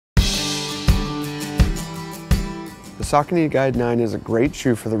The Saucony Guide 9 is a great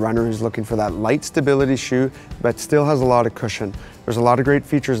shoe for the runner who's looking for that light stability shoe, but still has a lot of cushion. There's a lot of great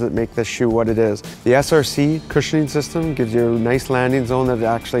features that make this shoe what it is. The SRC cushioning system gives you a nice landing zone that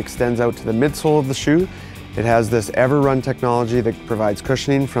actually extends out to the midsole of the shoe. It has this EverRun technology that provides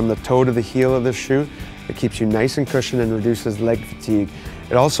cushioning from the toe to the heel of the shoe. It keeps you nice and cushioned and reduces leg fatigue.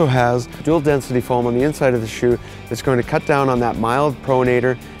 It also has dual density foam on the inside of the shoe that's going to cut down on that mild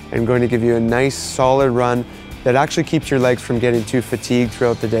pronator and going to give you a nice solid run that actually keeps your legs from getting too fatigued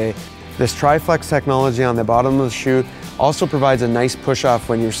throughout the day. This Tri-Flex technology on the bottom of the shoe also provides a nice push-off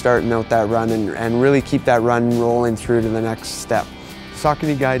when you're starting out that run and really keep that run rolling through to the next step.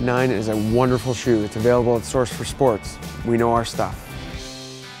 Saucony Guide 9 is a wonderful shoe. It's available at Source for Sports. We know our stuff.